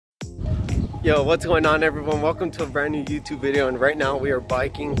Yo, what's going on, everyone? Welcome to a brand new YouTube video, and right now we are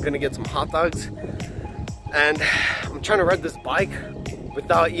biking, gonna get some hot dogs, and I'm trying to ride this bike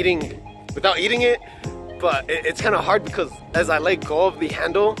without eating it, but it's kind of hard because as I let go of the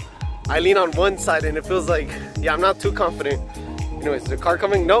handle, I lean on one side and it feels like, yeah, I'm not too confident. Anyways, is the car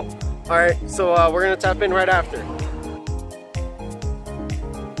coming? Nope. All right, so we're gonna tap in right after.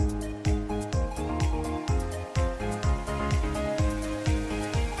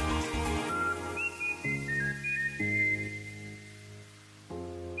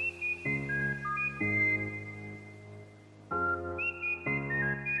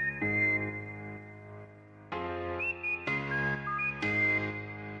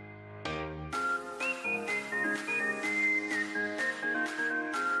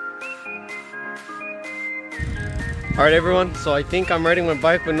 Alright everyone, so I think I'm riding my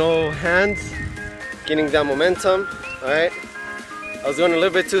bike with no hands, getting that momentum. Alright, I was going a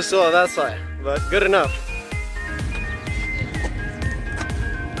little bit too slow on that side, but good enough.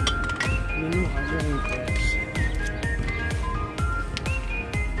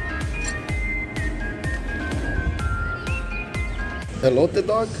 Elote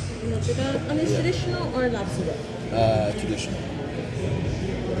dog? Elote dog. And is traditional or lobster? Traditional.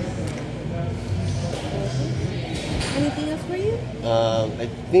 Anything else for you? I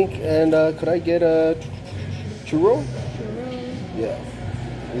think, and could I get a churro? Churro. Yeah,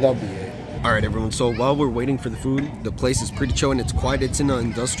 that'll be it. Alright everyone, so while we're waiting for the food, the place is pretty chill and it's quiet. It's in an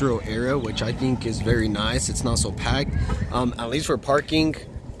industrial area, which I think is very nice. It's not so packed. At least for parking,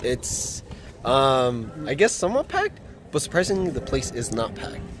 it's, I guess somewhat packed, but surprisingly the place is not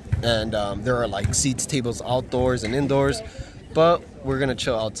packed. And there are like seats, tables outdoors and indoors, but we're gonna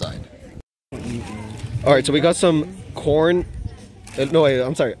chill outside. Alright, so we got some corn, no wait,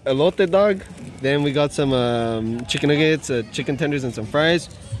 I'm sorry, elote dog. Then we got some chicken nuggets, chicken tenders, and some fries.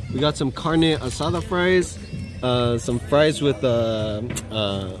 We got some carne asada fries, some fries with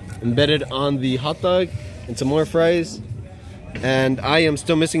embedded on the hot dog, and some more fries. And I am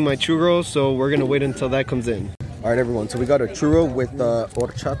still missing my churro, so we're gonna wait until that comes in. Alright everyone, so we got a churro with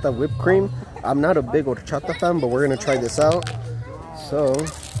horchata whipped cream. I'm not a big horchata fan, but we're gonna try this out. So,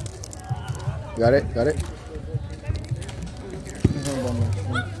 got it?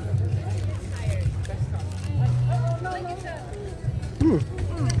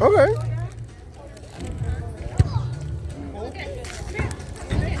 Okay.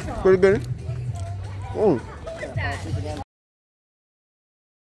 Pretty good.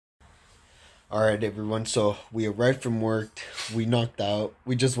 Alright everyone, so we arrived from work, we knocked out,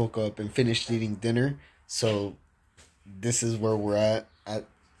 we just woke up and finished eating dinner. So this is where we're at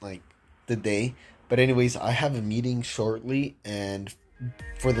like the day. But anyways, I have a meeting shortly, and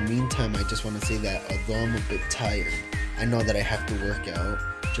for the meantime, I just want to say that although I'm a bit tired, I know that I have to work out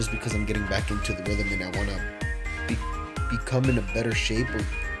just because I'm getting back into the rhythm and I want to become in a better shape, or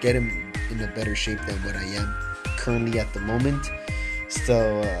get in a better shape than what I am currently at the moment.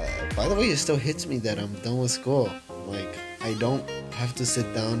 So, by the way, it still hits me that I'm done with school. Like, I don't have to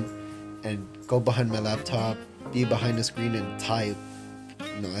sit down and go behind my laptop, be behind the screen and type,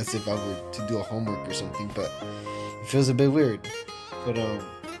 you know, as if I were to do a homework or something, but it feels a bit weird. But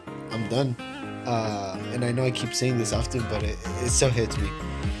I'm done. And I know I keep saying this often, but it still hits me.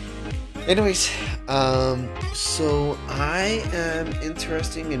 Anyways, so I am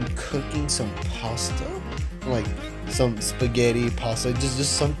interested in cooking some pasta, like some spaghetti, pasta,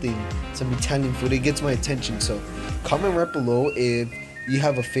 just something, some Italian food. It gets my attention. So comment right below if you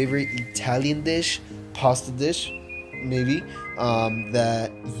have a favorite Italian dish, pasta dish, maybe,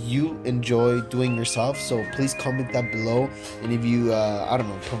 that you enjoy doing yourself. So please comment that below, and if you I don't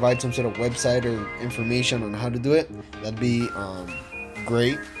know, provide some sort of website or information on how to do it, that'd be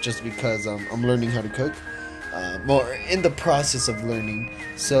great, just because I'm learning how to cook, well, in the process of learning.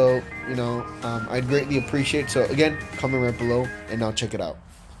 So, you know, I'd greatly appreciate it. So again, comment right below and I'll check it out.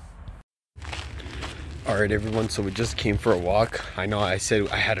 Alright everyone, so we just came for a walk. I know I said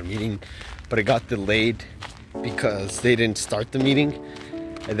I had a meeting, but it got delayed because they didn't start the meeting,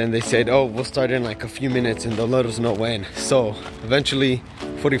 and then they said, oh, we'll start in like a few minutes and they'll let us know when. So eventually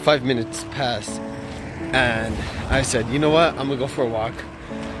 45 minutes passed, and I said, you know what, I'm gonna go for a walk.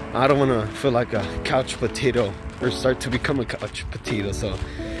 I don't want to feel like a couch potato or start to become a couch potato. So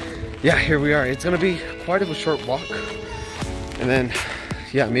yeah, here we are. It's gonna be quite of a short walk, and then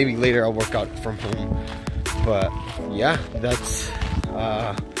yeah, maybe later I'll work out from home. But yeah, that's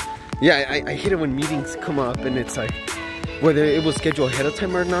yeah, I hate it when meetings come up and it's like, whether it was scheduled ahead of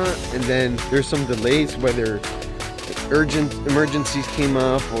time or not, and then there's some delays, whether urgent emergencies came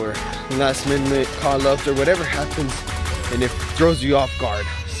up or last minute call-ups or whatever happens, and it throws you off guard.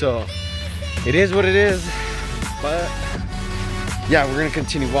 So it is what it is. But yeah, we're gonna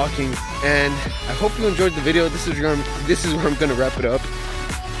continue walking, and I hope you enjoyed the video. This is where I'm gonna wrap it up.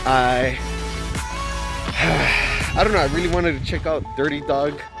 I don't know, I really wanted to check out Dirty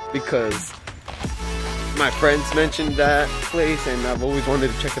Dog because my friends mentioned that place and I've always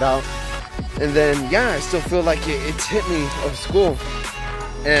wanted to check it out. And then yeah, I still feel like it's hit me of school.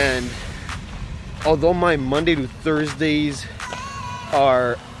 And although my Monday to Thursdays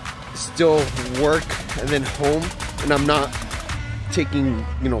are still work and then home, and I'm not taking,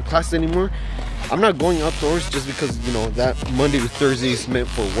 you know, class anymore, I'm not going outdoors just because, you know, that Monday to Thursday is meant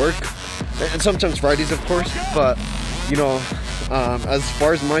for work, and sometimes Fridays, of course. But you know, as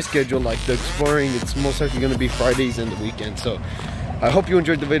far as my schedule, like the exploring, it's most likely going to be Fridays and the weekend. So I hope you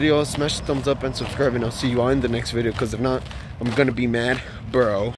enjoyed the video. Smash the thumbs up and subscribe, and I'll see you all in the next video, because if not, I'm gonna be mad, bro.